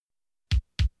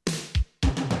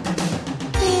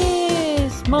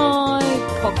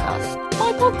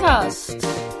podcast.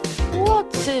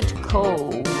 What's it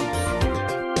called?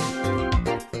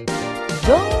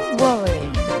 Don't Worry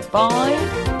by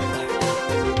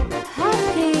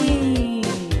Happy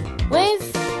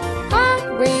with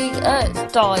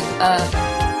Harriet Dyer.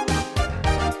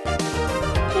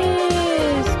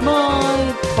 Here's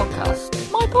my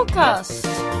podcast. My podcast.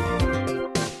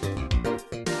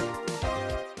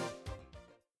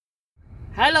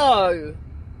 Hello.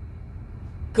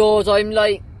 God, I'm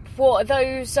like, what are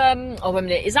those, oh, wait a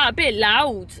minute, is that a bit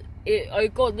loud?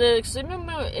 I got the, cause I'm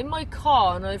in my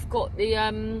car and I've got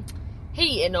the,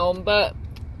 heating on, but,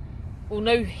 well,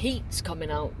 no heat's coming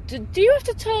out. Do you have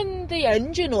to turn the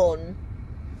engine on?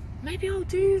 Maybe I'll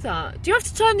do that. Do you have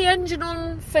to turn the engine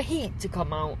on for heat to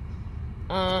come out?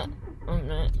 I don't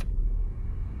know.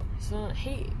 Is that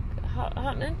heat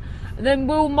happening? And then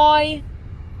will my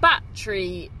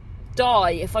battery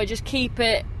die if I just keep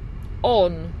it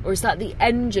on, or is that the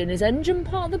engine? Is engine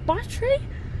part of the battery?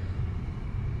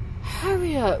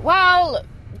 Harriet, well,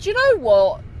 do you know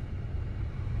what?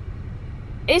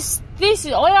 I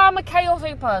am a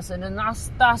chaotic person, and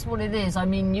that's what it is. I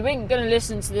mean, you ain't gonna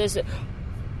listen to this. It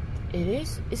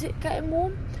is? Is it getting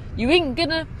warm? You ain't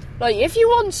gonna, like, if you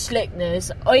want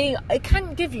slickness, I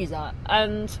can't give you that,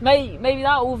 and maybe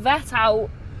that will vet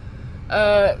out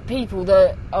people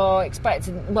that are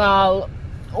expecting, well,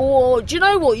 or do you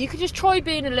know what, you could just try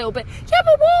being a little bit, yeah,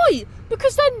 but why?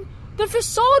 Because then the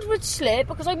facade would slip,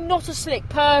 because I'm not a slick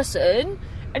person,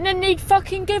 and then they'd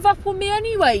fucking give up on me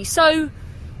anyway. So,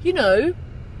 you know,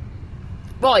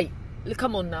 right,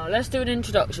 come on now, let's do an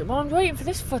introduction. Well, I'm waiting for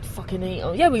this fucking eat.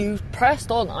 Oh, yeah, well, you've pressed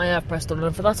on. I have pressed on,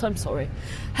 and for that I'm sorry.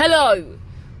 Hello.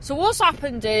 So what's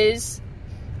happened is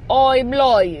I'm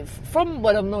live from,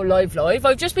 well, I'm not live,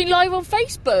 I've just been live on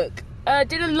Facebook.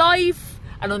 Did a live,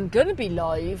 and I'm gonna be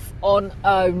live on,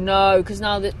 oh no, because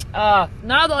now that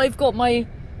I've got my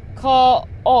car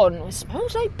on, it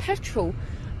smells like petrol.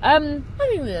 I mean,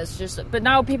 that's just, but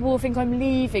now people will think I'm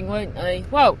leaving, won't they?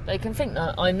 Well, they can think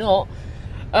that, I'm not.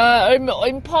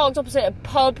 I'm parked opposite a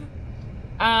pub,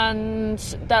 and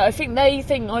that I think they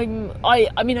think I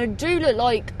mean, I do look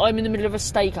like I'm in the middle of a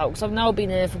stakeout, because I've now been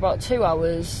here for about 2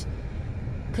 hours,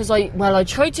 because I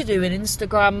tried to do an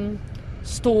Instagram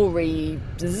story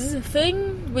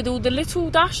thing with all the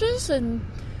little dashes, and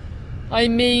I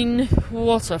mean,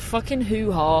 what a fucking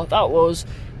hoo-ha that was.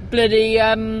 Bloody,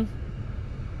 I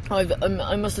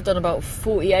must have done about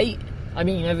 48. I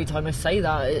mean, every time I say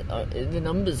that, the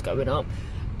number's going up.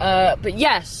 But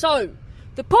yeah, so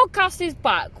the podcast is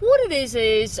back. What it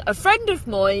is a friend of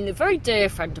mine, a very dear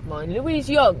friend of mine, Louise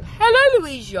Young. Hello,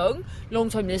 Louise Young,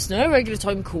 long-time listener, regular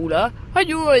time caller. Hope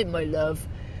you're alright, my love.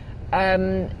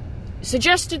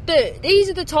 Suggested that these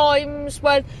are the times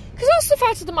when, because that's the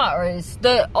fact of the matter is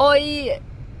that I'll be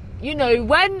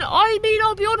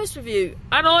honest with you,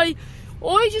 and I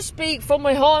just speak from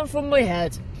my heart and from my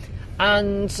head,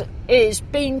 and it's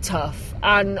been tough,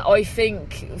 and I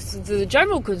think the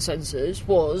general consensus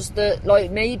was that,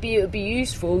 like, maybe it would be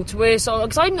useful to wear something,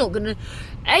 because I'm not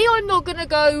gonna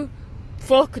go,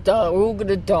 fuck that, we're all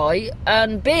gonna die,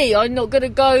 and B, I'm not gonna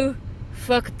go,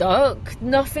 fuck that,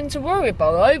 nothing to worry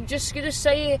about. I'm just gonna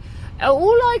say all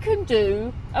I can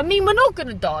do. I mean, we're not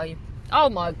gonna die. Oh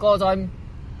my god, I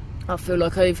feel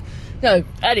like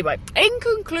anyway, in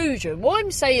conclusion, what I'm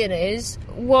saying is,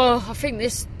 well, I think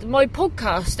my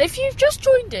podcast, if you've just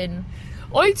joined in,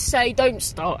 I'd say don't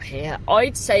start here.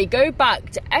 I'd say go back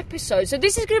to episode, so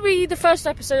this is going to be the first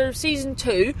episode of season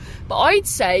 2, but I'd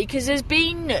say, because there's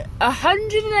been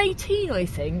 118, I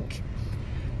think,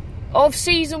 of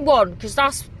season 1, because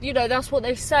that's what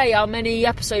they say, how many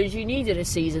episodes you need in a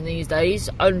season these days.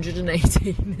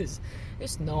 118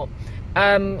 it's not.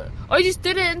 I just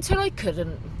did it until I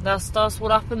couldn't. That's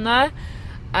what happened there.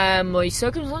 My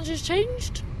circumstances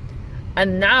changed,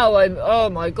 and now oh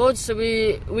my god, so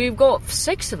we've got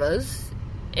 6 of us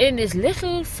in this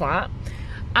little flat,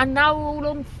 and now we're all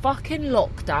on fucking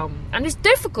lockdown, and it's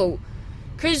difficult,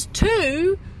 because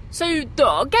so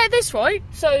I'll get this right.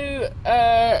 So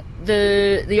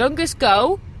the youngest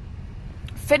girl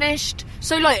finished,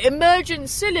 so like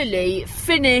emergency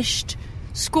finished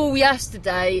school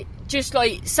yesterday. Just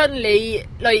like suddenly,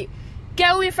 like,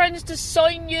 get all your friends to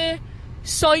sign your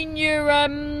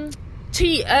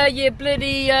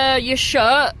your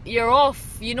shirt. You're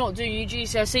off. You're not doing your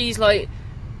GCSEs. Like,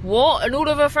 what? And all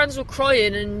of her friends were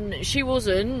crying, and she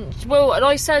wasn't. Well, and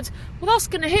I said, well, that's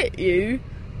gonna hit you,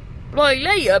 like,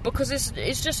 later, because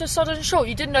it's just a sudden shock.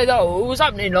 You didn't know that what was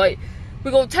happening. Like,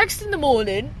 we got a text in the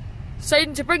morning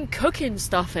saying to bring cooking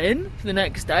stuff in for the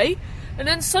next day, and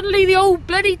then suddenly the old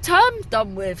bloody term's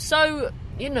done with. So,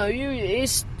 you know,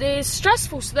 it's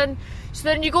stressful. So then So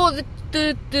then you got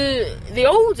the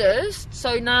oldest,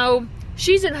 so now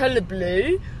she's in her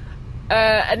blue,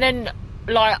 and then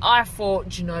like I thought,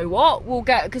 do you know what, we'll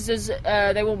get, because there's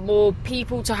they want more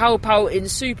people to help out in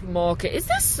supermarket. Is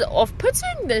this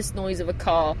off-putting, this noise of a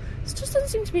car? It just doesn't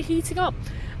seem to be heating up.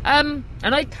 And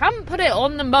I can't put it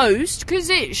on the most because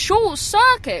it short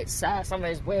circuits.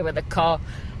 Something's weird with the car,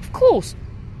 of course.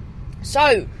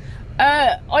 So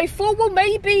I thought, well,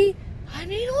 maybe, I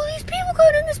mean, all these people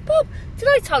going in this pub. Did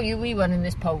I tell you we went in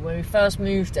this pub when we first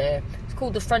moved here? It's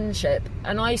called The Friendship.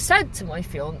 And I said to my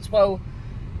fiance, well,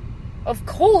 of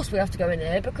course we have to go in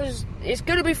here because it's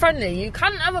going to be friendly. You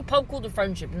can't have a pub called The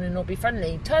Friendship and then not be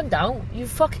friendly. Turned out you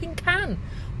fucking can.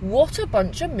 What a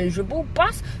bunch of miserable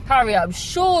Harry, I'm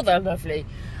sure they're lovely.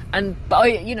 But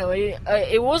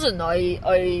it wasn't.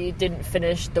 I didn't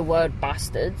finish the word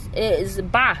bastards. It is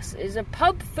bass. It's a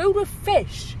pub filled with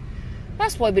fish.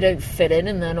 That's why we don't fit in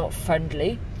and they're not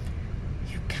friendly.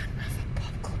 You can't have a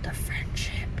pub called The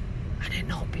Friendship and it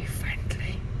not be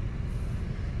friendly.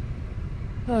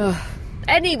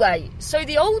 Anyway, so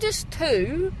the oldest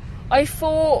two, I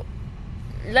thought,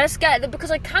 let's get them,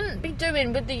 because I can't be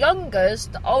doing with the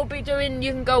youngest. I'll be doing,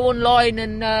 you can go online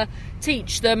and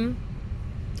teach them.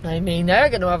 I mean, they're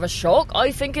going to have a shock.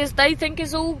 I think they think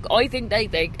it's all going to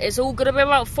be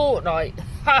about Fortnite.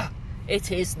 Ha!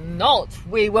 It is not.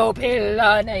 We will be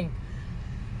learning.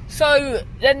 So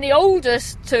then the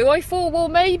oldest two, I thought, well,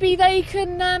 maybe they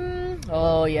can.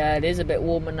 Oh yeah, it is a bit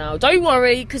warmer now. Don't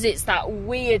worry, because it's that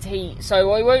weird heat.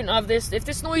 So I won't have this. If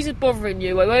this noise is bothering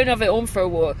you, I won't have it on for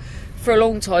a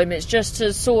long time. It's just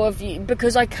to sort of,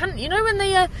 because I can't. You know when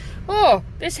they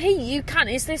this heat, you can't.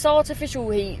 It's this artificial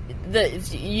heat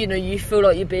that you feel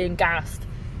like you're being gassed.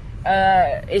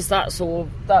 Is that sort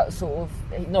of?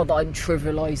 Not that I'm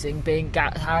trivialising being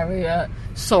gassed, Harriet.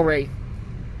 Sorry.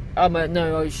 I'm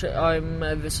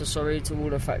ever so sorry to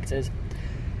all affected.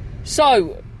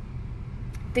 So,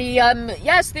 the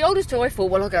oldest two, I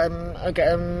thought, well, I'll get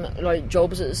them like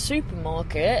jobs at the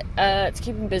supermarket to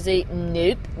keep them busy.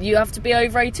 Nope, you have to be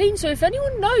over 18. So if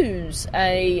anyone knows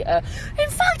in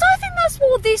fact, I think that's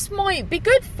what this might be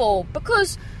good for,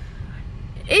 because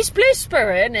it's Bliss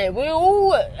Spirit, isn't it? We're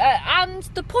all, and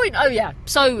the point,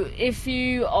 so if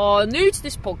you are new to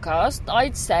this podcast,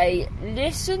 I'd say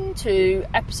listen to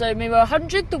episode maybe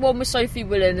 100, the one with Sophie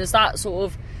Willen, as that sort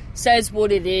of says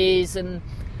what it is and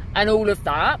all of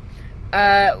that.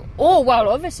 Or, well,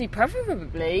 obviously,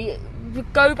 preferably,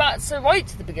 go back right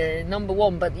to the beginning, number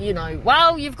one, but,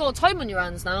 you've got time on your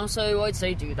hands now, so I'd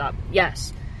say do that,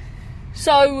 yes.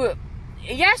 So,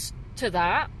 yes to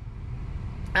that.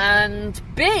 And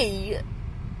B,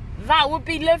 that would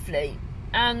be lovely.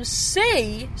 And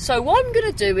C, so what I'm going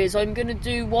to do is I'm going to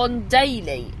do one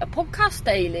daily, a podcast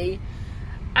daily.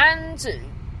 And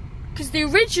because the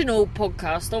original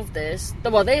podcast of this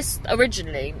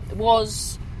originally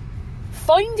was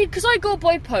finding, because I got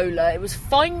bipolar, it was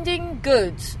finding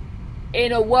good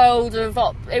in a world of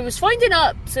it was finding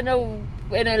ups in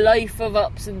a life of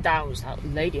ups and downs. That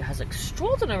lady has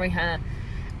extraordinary hair.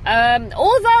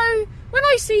 Although when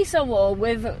I see someone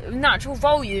with natural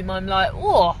volume, I'm like,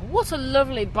 oh, what a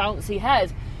lovely bouncy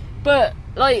head. But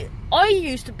like, I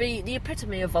used to be the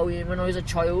epitome of volume when I was a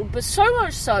child, but so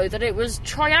much so that it was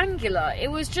triangular. It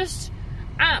was just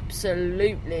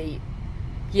absolutely,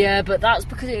 but that's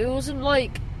because it wasn't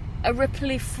like a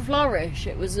ripply flourish.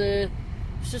 It was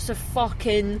just a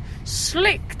fucking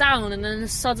slick down and then a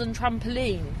sudden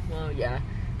trampoline. Well, yeah.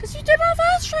 Because you didn't have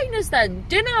hair straighteners then.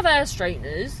 Didn't have hair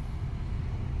straighteners.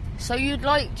 So you'd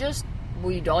like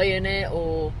you'd iron it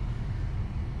or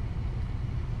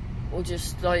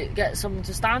just like get someone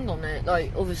to stand on it.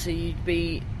 Like obviously you'd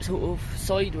be sort of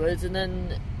sideways and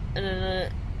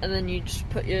then you just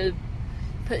put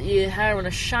your hair on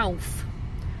a shelf.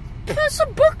 Put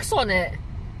some books on it.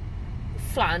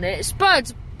 Flatten it.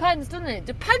 Depends, doesn't it?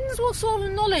 Depends what sort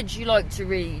of knowledge you like to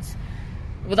read.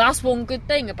 Well, that's one good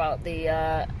thing about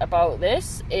about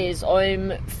this, is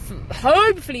I'm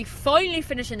hopefully finally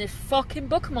finishing this fucking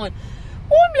book of mine.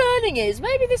 What I'm learning is,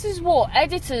 maybe this is what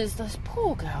editors, this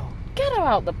poor girl, get her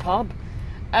out the pub.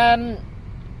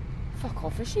 Fuck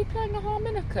off, is she playing a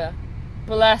harmonica?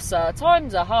 Bless her,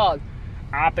 times are hard.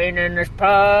 I've been in this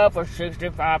pub for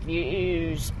 65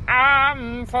 years.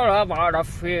 I'm full of all the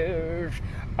fears.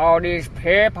 All these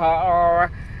people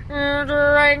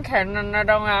drinking and they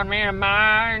don't have me in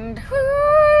mind.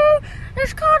 Ooh,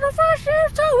 it's controversy,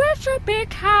 so it should be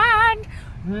kind.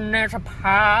 There's a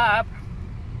pub.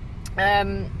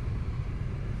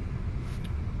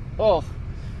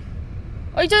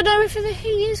 I don't know if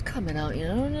he is coming out, you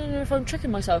know. I don't know if I'm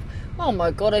tricking myself. Oh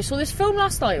my god, I saw this film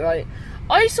last night, right?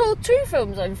 I saw 2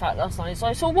 films, in fact, last night. So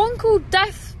I saw one called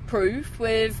Death Proof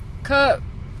with Kurt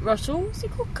Russell. Is he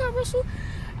called Kurt Russell?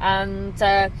 And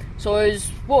so I was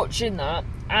watching that,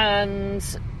 and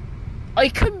I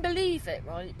couldn't believe it,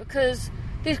 right? Because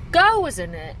this girl was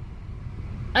in it.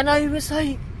 And I was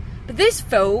like... But this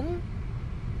film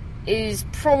is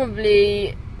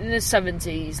probably in the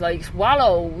 70s, like, it's well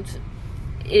old.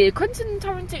 Quentin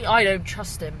Tarantino, I don't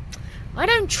trust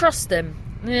him.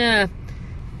 Yeah.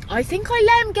 I think I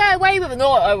let him get away with it.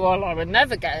 No, I would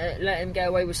never let him get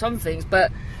away with some things,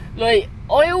 but, like,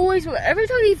 I always, every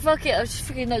time he fuck it, I was just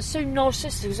thinking that's so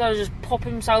narcissistic, because I would just pop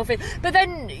himself in. But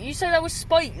then, you say that was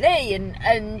Spike Lee,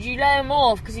 and you let him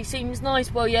off, because he seems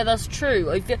nice. Well, yeah, that's true.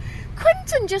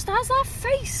 Quentin just has that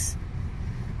face,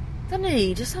 doesn't he?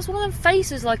 He just has one of them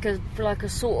faces like a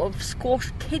sort of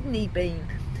squashed kidney bean.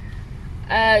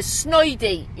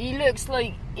 Snidey. He looks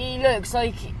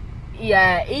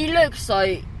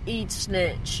like he'd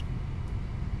snitch.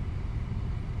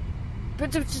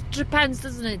 But it depends,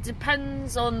 doesn't it?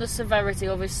 Depends on the severity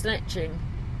of his snitching.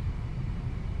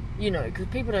 You know, because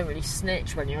people don't really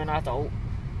snitch when you're an adult.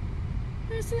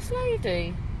 Where's this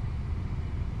lady?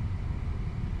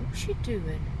 What's she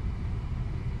doing?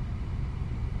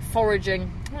 Foraging.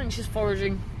 I think she's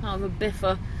foraging out of a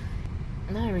biffer.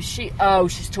 No, is she? Oh,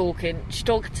 she's talking. She's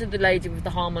talking to the lady with the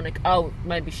harmonic. Oh,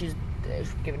 maybe she's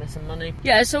giving her some money.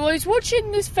 Yeah, so I was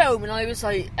watching this film, and I was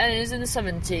like, and it was in the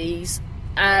 70s.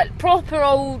 Proper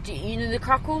old, you know, the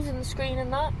crackles on the screen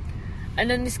and that. And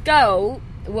then this girl,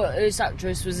 this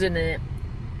actress was in it.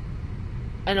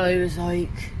 And I was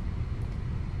like,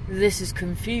 this is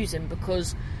confusing,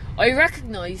 because I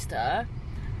recognised her.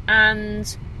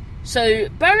 And so,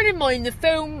 bearing in mind, the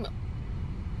film...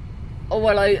 Oh,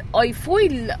 well, I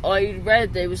thought I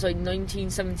read it was like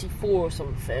 1974 or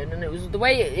something, and it was the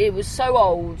way it was so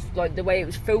old, like the way it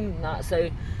was filmed and that. So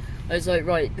I was like,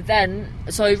 right. But then,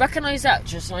 so I recognised the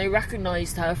actress, and I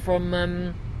recognised her from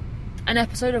an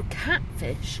episode of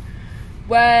Catfish,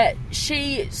 where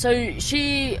she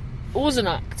was an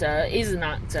actor, is an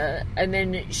actor, and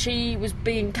then she was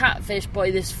being catfished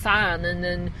by this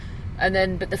fan,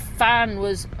 but the fan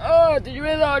was, oh, did you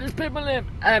hear that? I just bit my lip.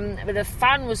 But the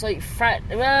fan was like,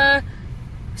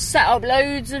 set up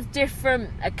loads of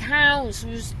different accounts,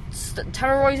 was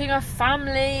terrorising her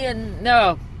family, and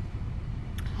no,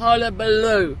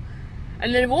 hullabaloo.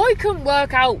 And then what I couldn't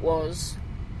work out was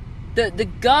that the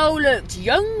girl looked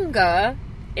younger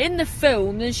in the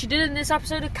film than she did in this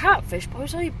episode of Catfish. But I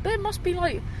was like, but it must be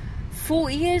like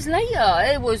 40 years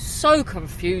later. It was so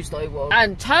confused, I was.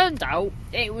 And turned out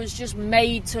it was just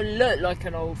made to look like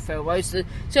an old film. So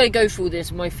I go through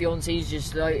this, my fiance's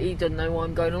just like, he doesn't know what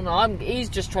I'm going on. He's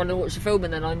just trying to watch the film,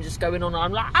 and then I'm just going on, and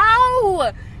I'm like,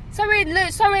 oh! So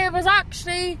it was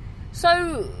actually...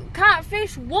 So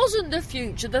Catfish wasn't the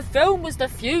future, the film was the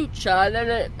future,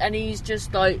 and he's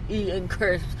just like eating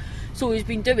crisps. That's all he's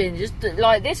been doing. Just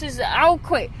like, this is how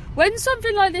quick, when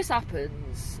something like this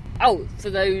happens. Oh, for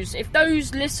those, if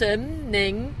those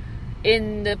listening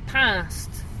in the past,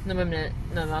 no,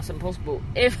 that's impossible.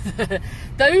 If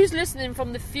those listening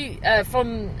from the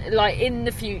from like in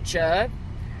the future,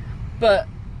 but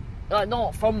like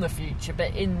not from the future,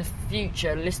 but in the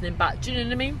future, listening back, do you know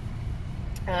what I mean?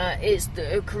 It's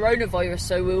the coronavirus,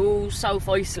 so we're all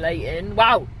self-isolating.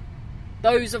 Wow,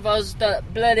 those of us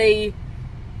that bloody,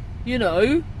 you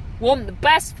know, want the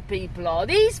best for people are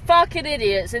these fucking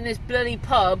idiots in this bloody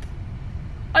pub.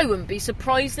 I wouldn't be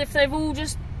surprised if they've all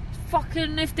just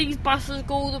fucking, if these bastards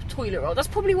go all the toilet roll. That's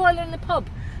probably why they're in the pub.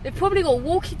 They've probably got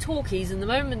walkie-talkies, and the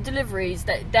moment deliveries,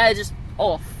 they're just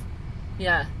off.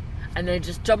 Yeah. And they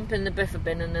just jump in the biffa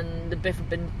bin, and then the biffa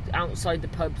bin outside the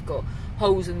pub's got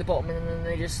holes in the bottom, and then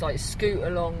they just like scoot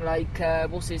along like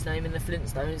what's his name in the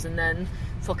Flintstones, and then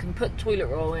fucking put toilet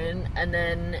roll in, and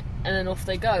then off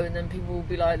they go, and then people will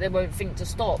be like, they won't think to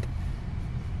stop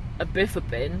a biffa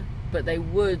bin, but they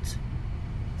would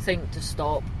think to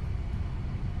stop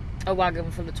a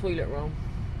wagon full of toilet roll.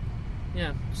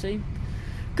 Yeah, see?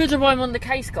 Good job I'm on the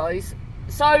case, guys.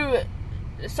 So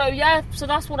yeah, so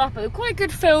that's what happened. Quite a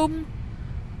good film.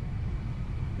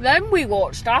 Then we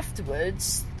watched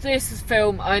afterwards this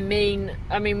film. I mean,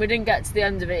 we didn't get to the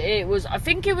end of it. It was, I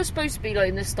think it was supposed to be like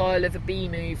in the style of a B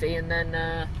movie, and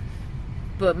then,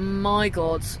 but my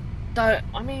God,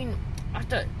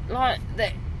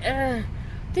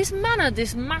 this man had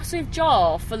this massive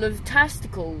jar full of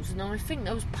testicles, and I think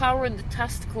there was power in the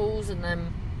testicles, and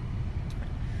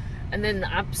then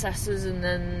abscesses, and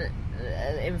then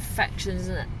infections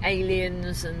and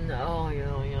aliens, and I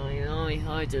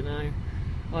don't know.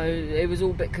 It was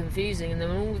all a bit confusing, and then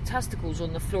all the testicles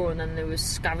on the floor, and then they were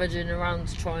scavenging around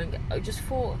to try and get... I just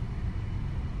thought,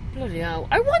 bloody hell.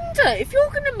 I wonder if you're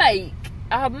going to make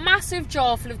a massive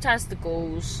jar full of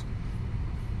testicles,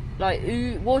 like,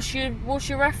 what's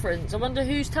your reference? I wonder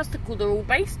whose testicle they're all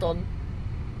based on.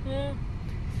 Yeah.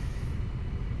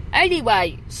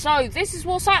 Anyway, so this is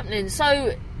what's happening.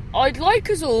 So I'd like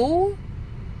us all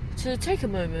to take a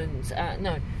moment.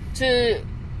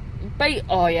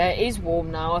 Oh yeah, it is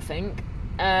warm now, I think.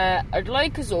 I'd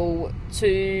like us all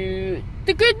to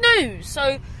the good news.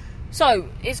 So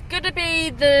it's going to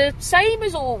be the same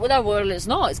as all. Well, it's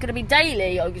not. It's going to be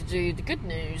daily. I'm going to do the good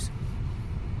news.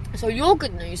 So your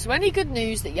good news. So any good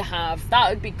news that you have, that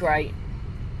would be great.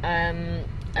 And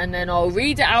then I'll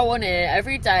read it out on here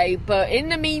every day. But in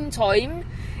the meantime,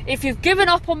 if you've given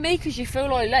up on me because you feel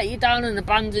like I let you down and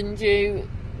abandoned you,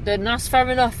 then that's fair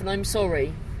enough, and I'm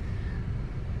sorry.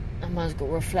 And man's got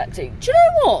reflecting. Do you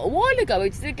know what? A while ago I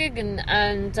did a gig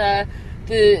and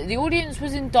the audience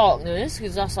was in darkness,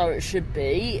 because that's how it should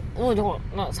be. Oh, no,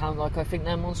 that sounds like I think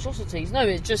they're monstrosities. No,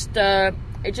 it just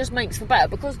makes for better,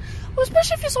 because, well,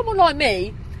 especially if you're someone like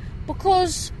me,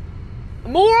 because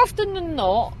more often than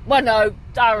not, well, no,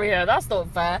 Daria, that's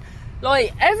not fair.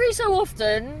 Like, every so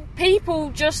often, people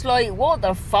just like, what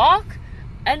the fuck?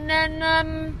 And then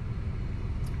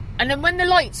when the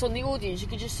light's on the audience, you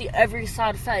can just see every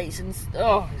sad face, and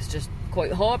it's just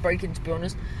quite heartbreaking, to be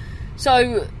honest.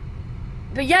 So,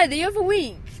 but yeah, the other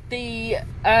week, do you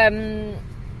know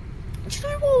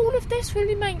what, all of this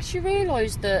really makes you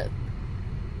realise that,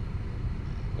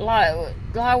 well,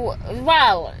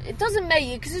 it doesn't make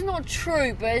you, because it's not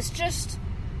true, but it's just,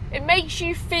 it makes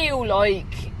you feel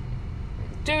like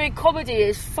doing comedy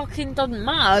is fucking doesn't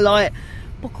matter, like,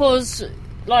 because,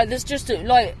 like, there's just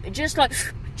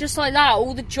like that,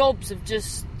 all the jobs of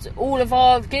just all of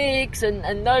our gigs,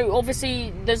 and no,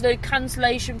 obviously there's no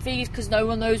cancellation fees because no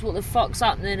one knows what the fuck's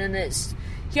happening, and it's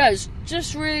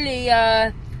just really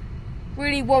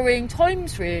really worrying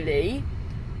times, really,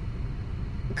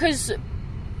 because,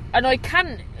 and I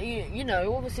can't,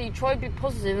 obviously try to be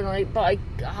positive, but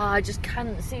I just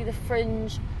can't see the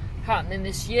Fringe happening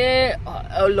this year.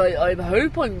 I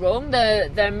hope I'm wrong. They're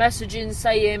messaging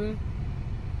saying,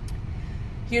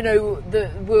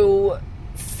 that we'll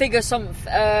figure something.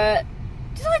 Did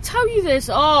I tell you this?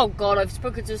 Oh God, I've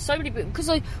spoken to so many people, because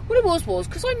what it was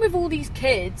because I'm with all these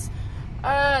kids.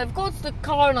 I've got to the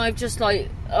car and I've just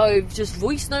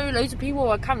voice note loads of people.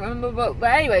 I can't remember, but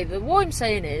anyway, what I'm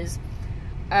saying is,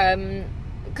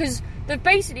 because they've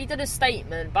basically done a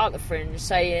statement about the Fringe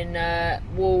saying,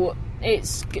 well,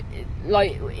 it's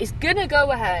gonna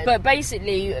go ahead, but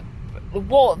basically,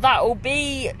 what that will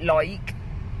be like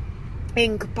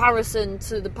in comparison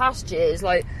to the past years,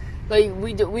 like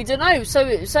we don't know. So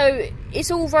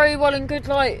it's all very well and good,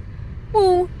 like,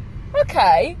 well,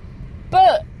 okay,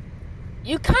 but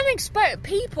you can expect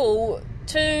people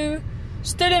to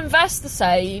still invest the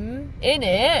same in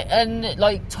it, and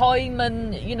like time,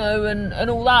 and and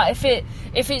all that.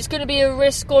 If it's going to be a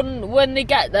risk on when they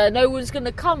get there, no one's going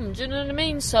to come. Do you know what I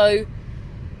mean? So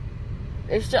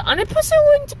it's just, and it puts it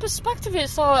all into perspective.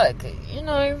 It's like,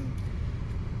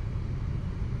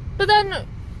 but then,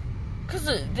 because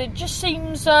it just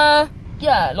seems, like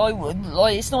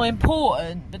it's not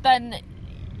important. But then,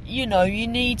 you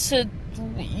need to,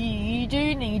 you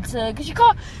do need to, because you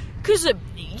can't, because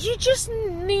you just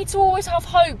need to always have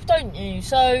hope, don't you?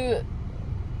 So,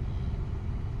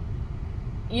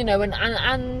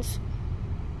 and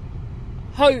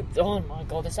hope. Oh my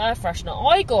God, this air freshener!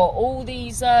 I got all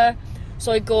these. So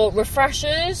I got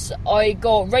refreshers, I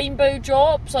got rainbow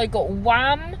drops, I got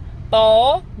Wham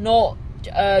Bar, not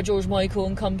George Michael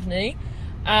and Company,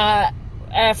 air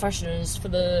fresheners for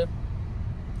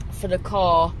the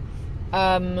car.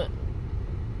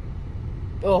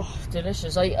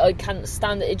 Delicious. I can't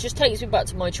stand it. It just takes me back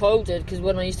to my childhood, because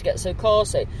when I used to get so car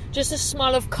sick, just the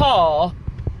smell of car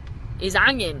is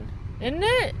hanging, isn't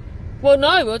it? Well,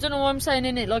 no, I don't know why I'm saying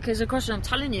in it like it's a question. I'm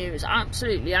telling you, it's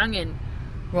absolutely hanging.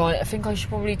 Right, I think I should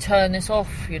probably turn this off,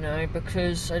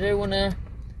 because I don't want to...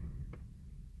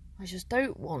 I just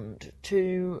don't want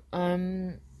to,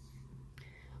 I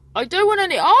don't want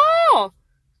any... Oh!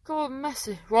 God,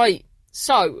 messy. Right,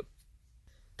 so...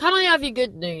 Can I have your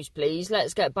good news, please?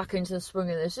 Let's get back into the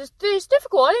swing of this. It's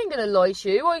difficult, I ain't going to lie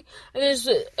to you.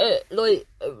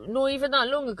 Not even that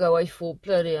long ago, I thought,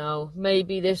 bloody hell,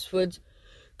 maybe this would...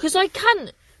 Because I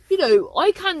can't...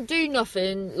 I can't do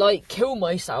nothing like kill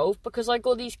myself, because I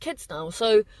got these kids now.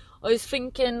 So I was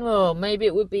thinking, well, maybe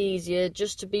it would be easier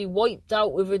just to be wiped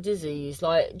out with a disease.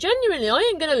 Like, genuinely, I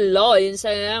ain't gonna lie and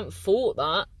say I haven't thought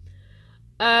that.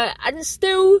 And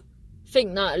still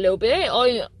think that a little bit.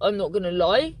 I'm not going to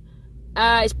lie.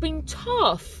 It's been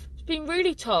tough. It's been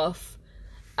really tough.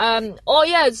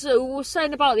 So we were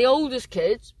saying about the oldest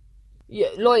kids. Yeah,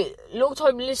 like,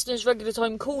 long-time listeners,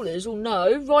 regular-time callers will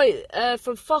know, right,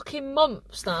 for fucking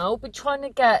months now, been trying to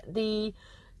get the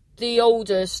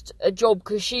oldest a job,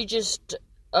 because she just,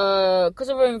 because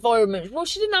of her environment, well,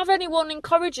 she didn't have anyone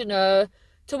encouraging her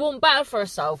to want better for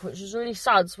herself, which was really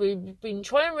sad, so we've been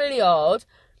trying really hard,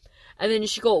 and then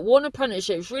she got one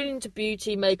apprenticeship, she was really into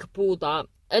beauty, makeup, all that,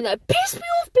 and it pissed me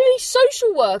off, Billy,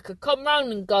 social worker come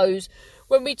round and goes,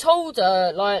 when we told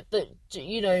her, like, that,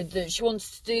 you know, that she wanted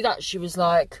to do that, she was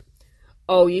like,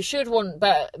 oh, you should want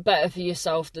better for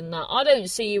yourself than that. I don't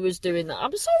see you as doing that.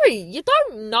 I'm sorry, you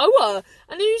don't know her.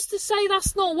 And who's to say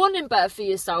that's not wanting better for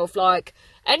yourself? Like,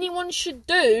 anyone should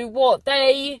do what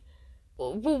they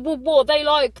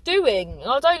like doing.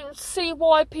 I don't see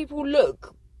why people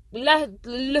look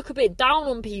a bit down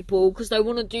on people because they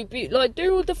want to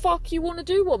do what the fuck you want to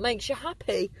do, what makes you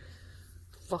happy.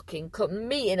 Fucking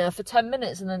meeting her for 10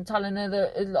 minutes and then telling her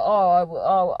that,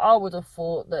 I would have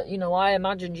thought that, you know, I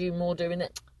imagined you more doing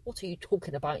it. What are you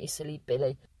talking about, you silly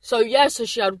Billy? So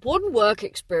she had one work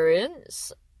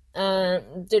experience,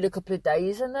 did a couple of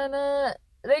days, and then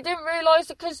they didn't realise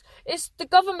it because it's the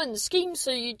government scheme,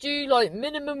 so you do, like,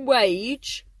 minimum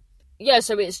wage. Yeah,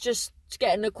 so it's just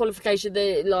getting a qualification,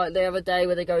 like the other day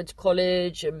where they go into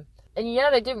college, and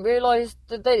they didn't realise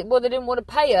that they didn't want to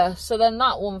pay her, so then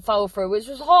that one fell through, which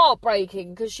was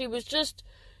heartbreaking, because she was just,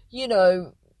 you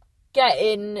know,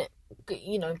 getting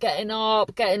up,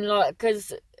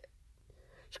 because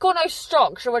she's got no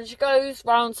structure when she goes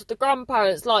round to the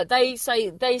grandparents, like they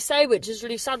say, which is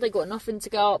really sad, they got nothing to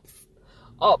go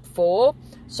up for,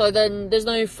 so then there's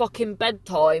no fucking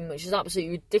bedtime, which is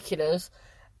absolutely ridiculous,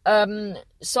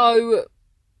 So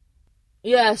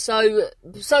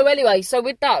anyway, so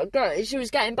with that, she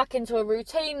was getting back into a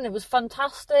routine. It was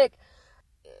fantastic.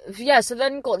 Yeah, so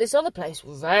then got this other place,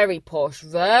 very posh,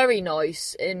 very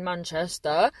nice in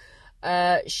Manchester.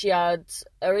 She had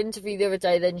her interview the other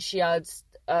day. Then she had,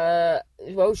 she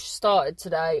started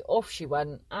today. Off she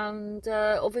went, and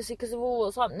obviously because of all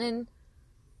what's happening,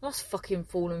 that's fucking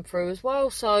fallen through as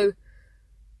well. So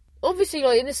obviously,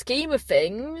 like in the scheme of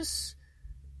things,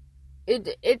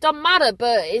 it doesn't matter,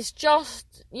 but it's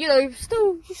just, you know, you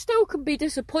still can be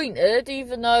disappointed,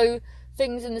 even though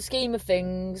things in the scheme of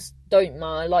things don't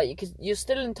matter. Like, you're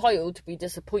still entitled to be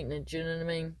disappointed, do you know what I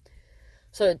mean?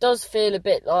 So it does feel a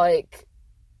bit like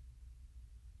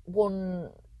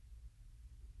one,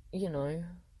 you know,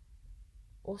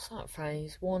 what's that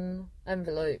phrase? One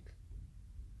envelope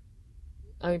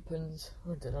opens,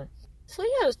 I don't know. So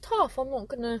yeah, it's tough. I'm not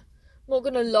gonna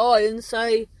lie and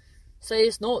say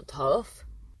it's not tough.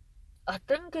 I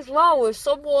think as well, if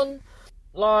someone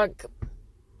like,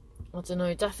 I don't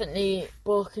know, definitely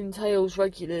Barking Tales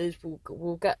regulars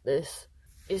will get this.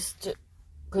 It's just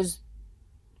because,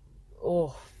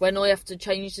 when I have to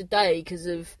change the day because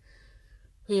of,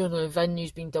 you know,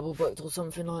 venues being double booked or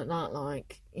something like that,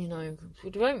 like, you know,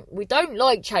 we don't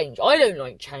like change. I don't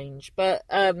like change, but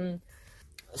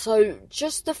so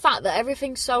just the fact that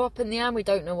everything's so up in the air and we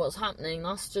don't know what's happening,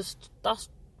 that's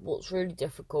what's really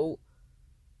difficult.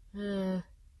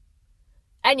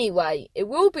 Anyway, it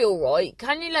will be alright.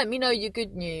 Can you let me know your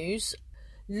good news?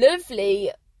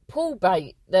 Lovely Paul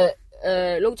Bate, the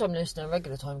long-time listener,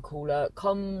 regular time caller,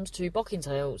 comes to Barking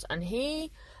Tales, and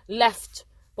he left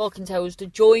Barking Tales to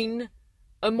join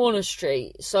a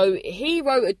monastery. So he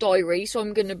wrote a diary, so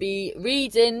I'm going to be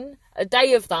reading a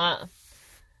day of that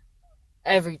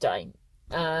every day.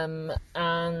 And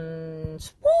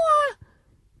what?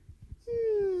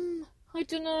 I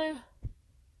don't know.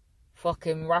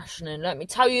 Fucking rationing. Let me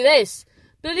tell you this.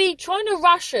 Bloody trying to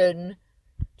ration.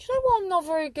 Do you know what I'm not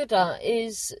very good at?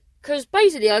 Is because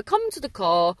basically I come to the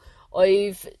car.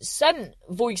 I've sent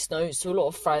voice notes to a lot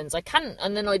of friends.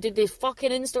 And then I did this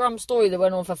fucking Instagram story that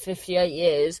went on for 58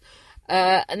 years.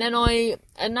 And now I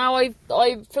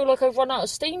feel like I've run out of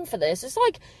steam for this. It's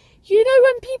like, you know,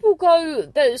 when people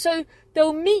go, so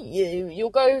they'll meet you,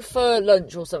 you'll go for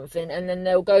lunch or something, and then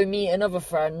they'll go meet another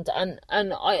friend, and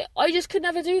I just could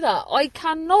never do that. I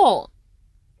cannot,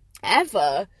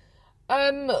 ever.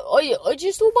 I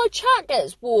just, all my chat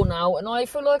gets worn out, and I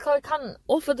feel like I can't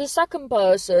offer the second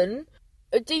person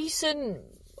a decent,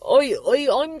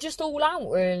 I'm just all out,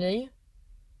 really.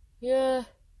 Yeah.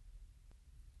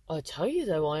 I tell you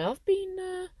though, I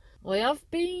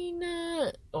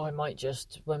might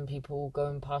just, when people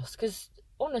going past, because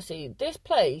honestly, this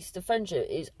place, the friendship,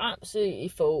 is absolutely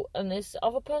full, and this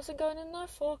other person going in there,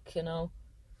 fucking hell.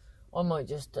 I might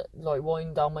just, like,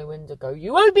 wind down my window, go,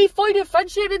 you won't be finding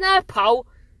friendship in there, pal.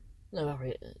 No,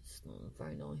 Harriet, it's not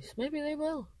very nice. Maybe they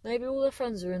will. Maybe all their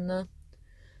friends are in there.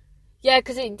 Yeah,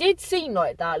 because it did seem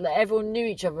like that everyone knew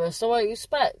each other. So I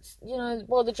expect,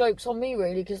 the joke's on me,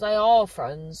 really, because they are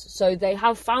friends. So they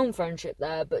have found friendship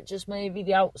there, but just maybe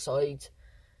the outside.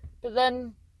 But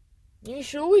then, you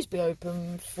should always be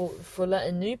open for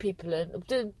letting new people in.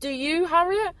 Do you,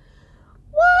 Harriet?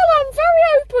 Well, I'm very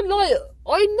open. Like,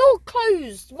 I'm not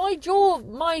closed. My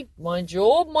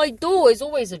door is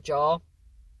always ajar.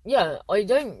 Yeah, I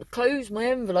don't close my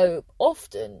envelope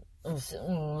often.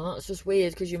 That's just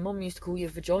weird, because your mum used to call you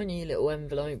vagina, you little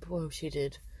envelope. Well, she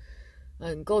did.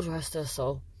 And God rest her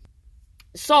soul.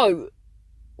 So,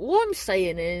 what I'm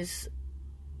saying is...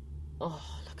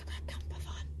 Oh, look at that camper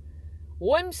van.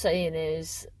 What I'm saying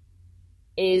is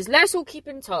let's all keep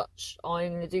in touch. I'm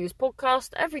going to do this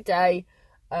podcast every day.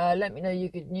 Let me know your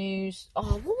good news. Oh,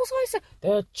 what was I saying?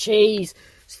 The cheese.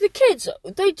 So the kids,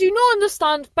 they do not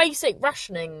understand basic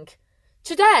rationing.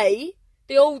 Today,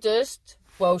 the oldest,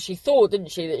 well, she thought,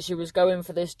 didn't she, that she was going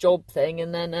for this job thing,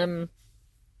 and then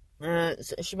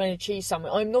she made a cheese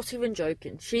sandwich. I'm not even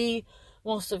joking. She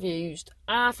must have used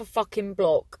half a fucking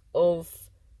block of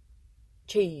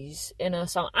cheese in her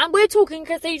sandwich. And we're talking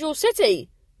Cathedral City.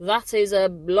 That is a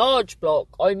large block.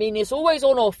 I mean, it's always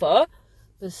on offer,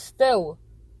 but still...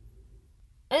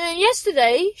 And then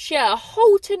yesterday, she had a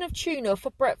whole tin of tuna for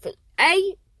breakfast.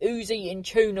 A, who's eating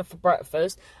tuna for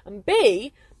breakfast? And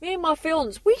B, me and my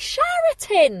fiance, we share a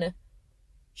tin.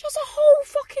 She has a whole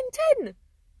fucking tin.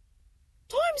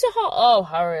 Times are hard. Oh,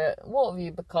 Harriet, what have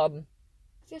you become?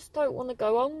 I just don't want to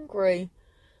go hungry.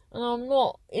 And I'm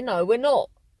not, we're not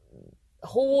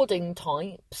hoarding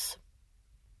types.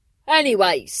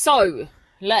 Anyway, so,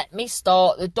 let me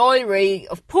start the diary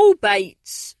of Paul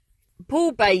Bates.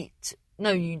 Paul Bates.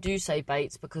 No, you do say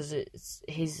Bates because it's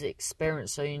his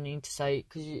experience, so you need to say,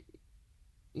 because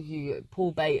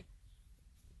Paul Bates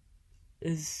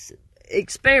is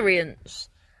experience.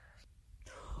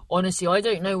 Honestly, I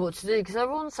don't know what to do, because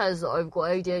everyone says that I've got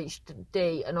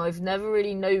ADHD, and I've never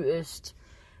really noticed.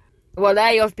 Well,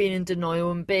 A, I've been in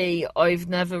denial, and B, I've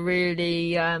never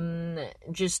really,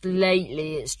 just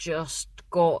lately, it's just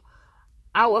got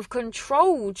out of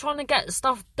control trying to get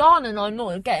stuff done, and I'm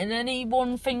not getting any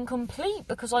one thing complete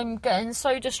because I'm getting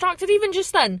so distracted. Even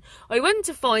just then, I went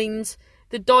to find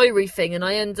the diary thing and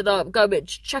I ended up going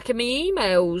checking my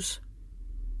emails.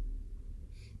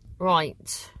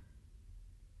 Right.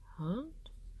 Huh?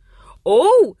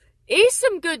 Oh, here's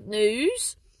some good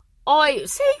news. I've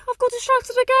got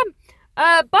distracted again.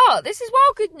 But this is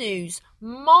well good news.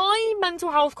 My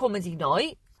mental health comedy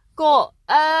night got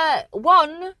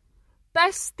one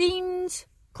Best Themed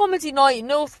Comedy Night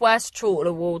Northwest Chortle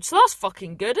Award. So that's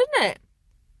fucking good, isn't it?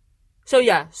 So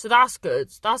yeah, so that's good.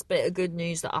 That's a bit of good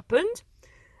news that happened.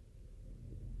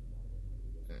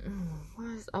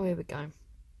 Oh, here we go.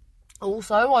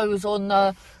 Also, I was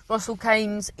on Russell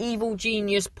Kane's Evil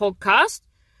Genius podcast.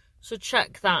 So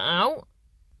check that out.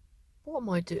 What am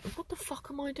I doing? What the fuck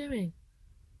am I doing?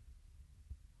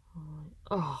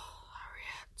 Oh,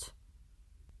 Harriet.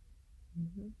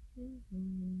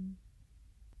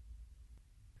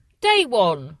 Day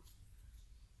 1.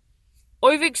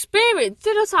 I've experienced,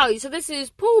 did I tell you? So this is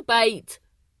Paul Bates'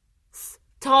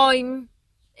 time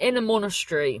in a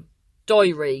monastery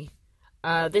diary.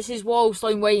 This is whilst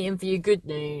I'm waiting for your good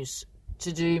news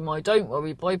to do my Don't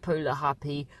Worry Bipolar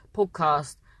Happy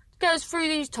podcast. To get us through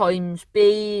these times,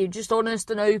 be just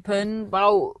honest and open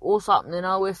about what's happening,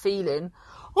 how we're feeling.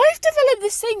 I've developed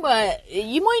this thing where,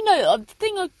 you might know, I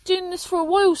think I've been doing this for a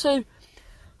while, so I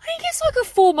think it's like a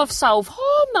form of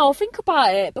self-harm now, think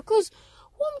about it, because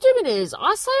what I'm doing is,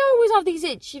 I say I always have these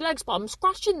itchy legs, but I'm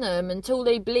scratching them until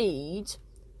they bleed,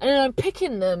 and then I'm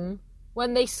picking them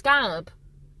when they scab,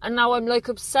 and now I'm like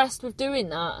obsessed with doing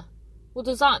that. What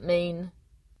does that mean?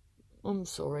 I'm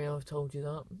sorry I've told you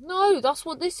that. No, that's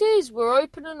what this is, we're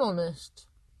open and honest.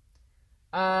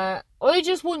 I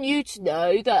just want you to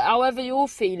know that however you're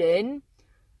feeling,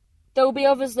 there'll be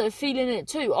others that are feeling it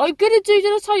too. Did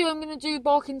I tell you I'm going to do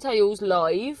Barking Tales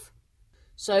live?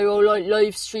 So I'll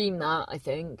live stream that, I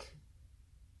think.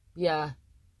 Yeah.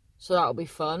 So that'll be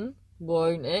fun,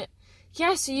 won't it?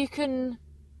 Yeah, so you can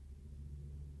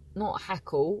not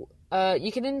heckle.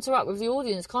 You can interact with the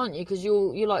audience, can't you? Because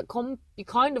you're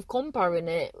kind of comparing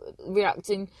it,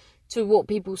 reacting to what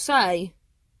people say.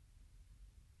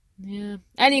 Yeah.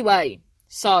 Anyway,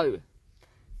 so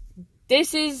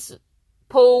this is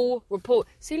Paul report.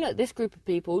 See, look, this group of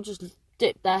people just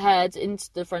dipped their heads into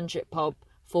the friendship pub.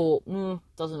 Thought,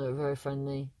 doesn't look very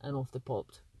friendly, and off they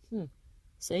popped.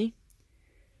 See?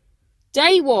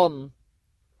 Day 1.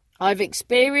 I've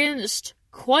experienced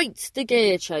Quite the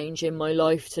gear change in my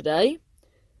life today.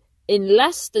 In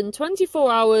less than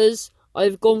 24 hours,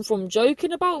 I've gone from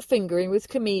joking about fingering with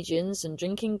comedians and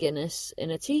drinking Guinness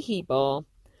in a tiki bar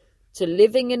to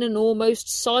living in an almost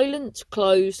silent,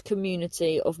 closed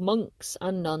community of monks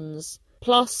and nuns,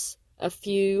 plus a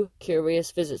few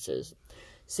curious visitors.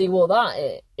 See, what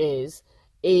that is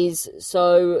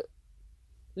so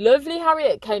lovely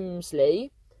Harriet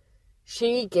Kemsley,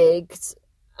 she gigged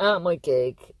at my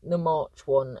gig, the March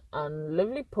one, and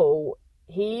lovely Paul,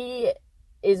 he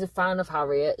is a fan of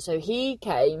Harriet, so he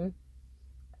came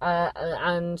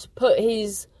and put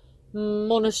his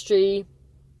monastery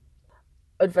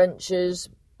adventures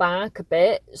back a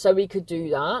bit so we could do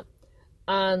that.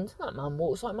 And that man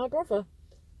walks like my brother,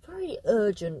 very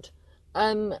urgent.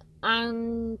 And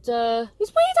it's weird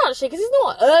actually, because he's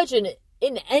not urgent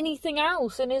in anything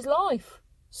else in his life.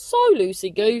 So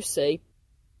loosey-goosey.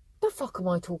 The fuck am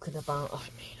I talking about? I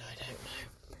mean, I don't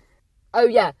know. Oh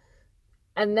yeah,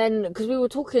 and then because we were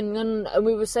talking and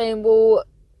we were saying, well,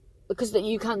 because that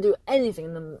you can't do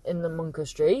anything in the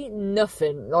monastery,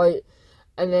 nothing, like.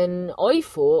 And then I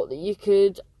thought that you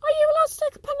could. Are you allowed to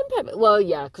take a pen and paper? Well,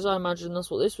 yeah, because I imagine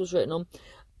that's what this was written on.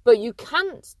 But you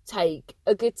can't take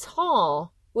a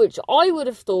guitar, which I would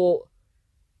have thought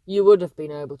you would have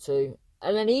been able to.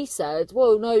 And then he said,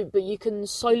 well, no, but you can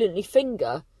silently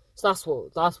finger. So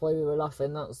that's why we were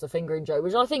laughing. That was the fingering joke,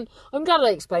 which I think, I'm glad I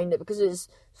explained it, because it's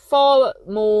far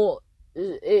more,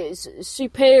 it's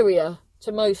superior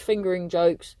to most fingering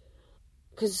jokes.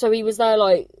 Because so he was there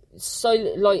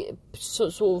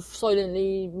sort of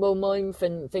silently, mime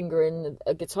fingering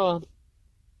a guitar.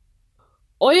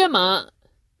 I am at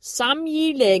Sam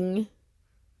Yi Ling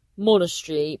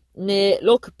Monastery near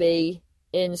Lockerbie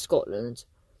in Scotland.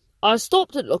 I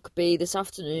stopped at Lockerbie this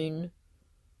afternoon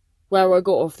where I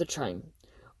got off the train.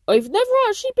 I've never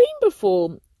actually been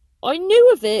before. I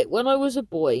knew of it when I was a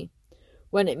boy,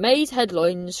 when it made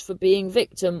headlines for being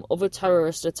victim of a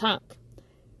terrorist attack.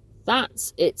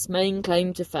 That's its main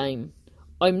claim to fame.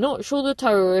 I'm not sure the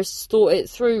terrorists thought it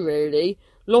through, really.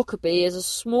 Lockerbie is a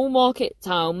small market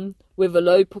town with a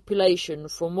low population,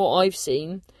 from what I've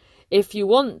seen. If you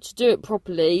want to do it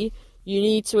properly, you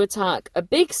need to attack a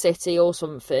big city or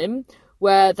something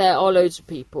where there are loads of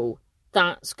people.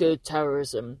 That's good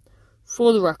terrorism.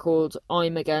 For the record,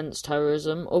 I'm against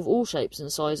terrorism of all shapes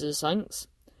and sizes, thanks.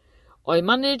 I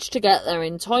managed to get there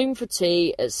in time for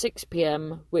tea at 6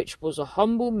 p.m, which was a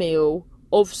humble meal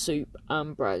of soup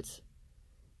and bread.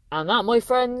 And that, my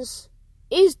friends,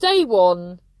 is day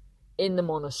one in the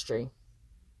monastery.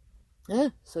 Yeah,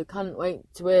 so can't wait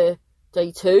to hear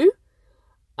day two.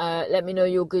 Let me know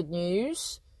your good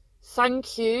news.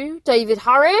 Thank you, David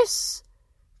Harris,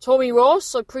 Tommy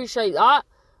Ross, I appreciate that.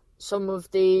 Some of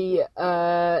the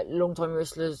long-time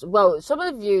listeners, well, some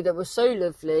of you that were so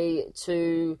lovely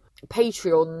to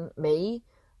Patreon me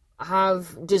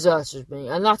have deserted me,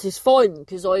 and that is fine,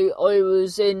 because I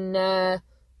was in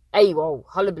AWOL,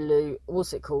 hullabaloo,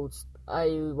 what's it called?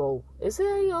 AWOL. Is it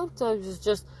AWOL?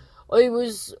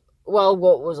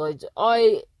 What was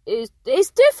I?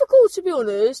 It's difficult, to be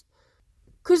honest,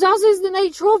 because as is the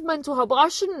nature of mental health, but I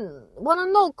shouldn't, when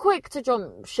I'm not quick to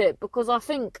jump ship, because I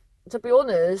think, to be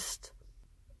honest,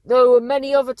 there were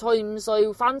many other times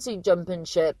I fancied jumping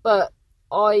ship, but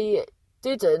I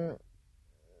didn't.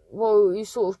 Well, you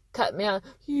sort of kept me out.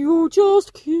 You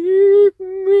just keep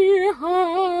me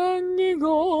hanging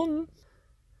on.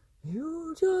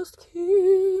 You just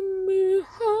keep me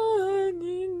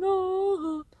hanging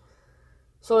on.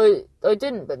 So I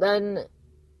didn't, but then,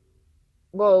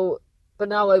 but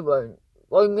now I won't.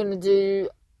 I'm going to do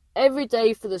every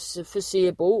day for the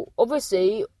foreseeable.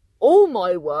 Obviously, all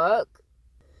my work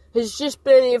has just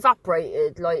been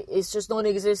evaporated. It's just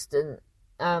non-existent.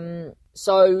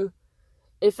 So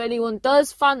if anyone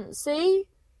does fancy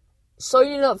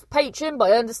signing up for Patreon,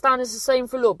 but I understand it's the same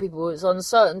for a lot of people, it's on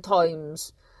certain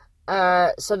times.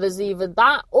 So there's either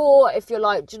that, or if you're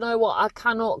like, do you know what, I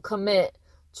cannot commit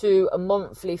to a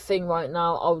monthly thing right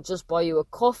now, I'll just buy you a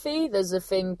coffee. There's a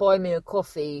thing, buy me a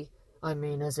coffee. I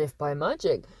mean, as if by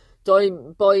magic. Buy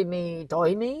me a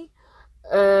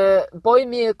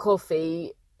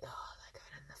coffee. Oh, they're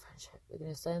going in the friendship. They're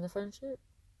going to stay in the friendship.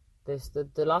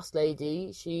 The last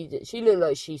lady, she looked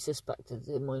like she suspected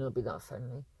it might not be that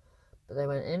friendly, but they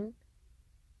went in.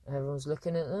 Everyone's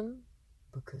looking at them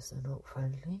because they're not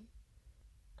friendly,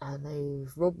 and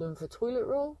they've robbed them for toilet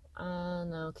roll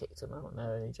and now kicked them out.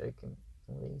 No, only joking.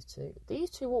 These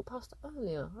two walked past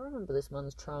earlier. I remember this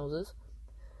man's trousers.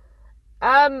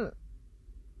 Are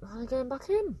they going back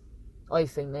in? I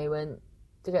think they went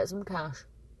to get some cash.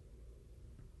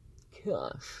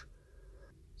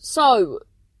 So,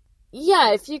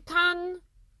 yeah, if you can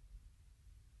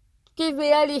give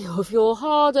me any of your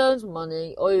hard-earned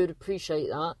money, I would appreciate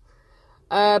that.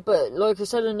 But like I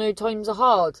said, I know times are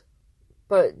hard.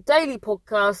 But daily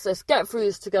podcast, let's get through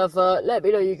this together. Let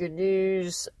me know your good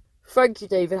news. Thank you,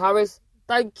 David Harris.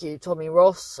 Thank you, Tommy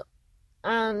Ross.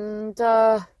 And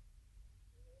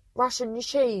ration your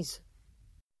cheese.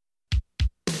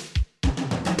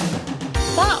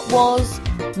 That was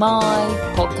my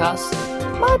podcast.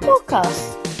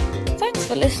 Thanks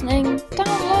for listening.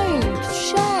 Download,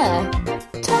 share,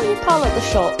 tell your pal at the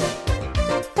shop.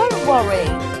 Don't worry.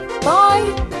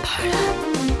 Bipolar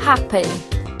happy.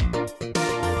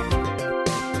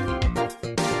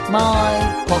 My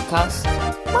podcast.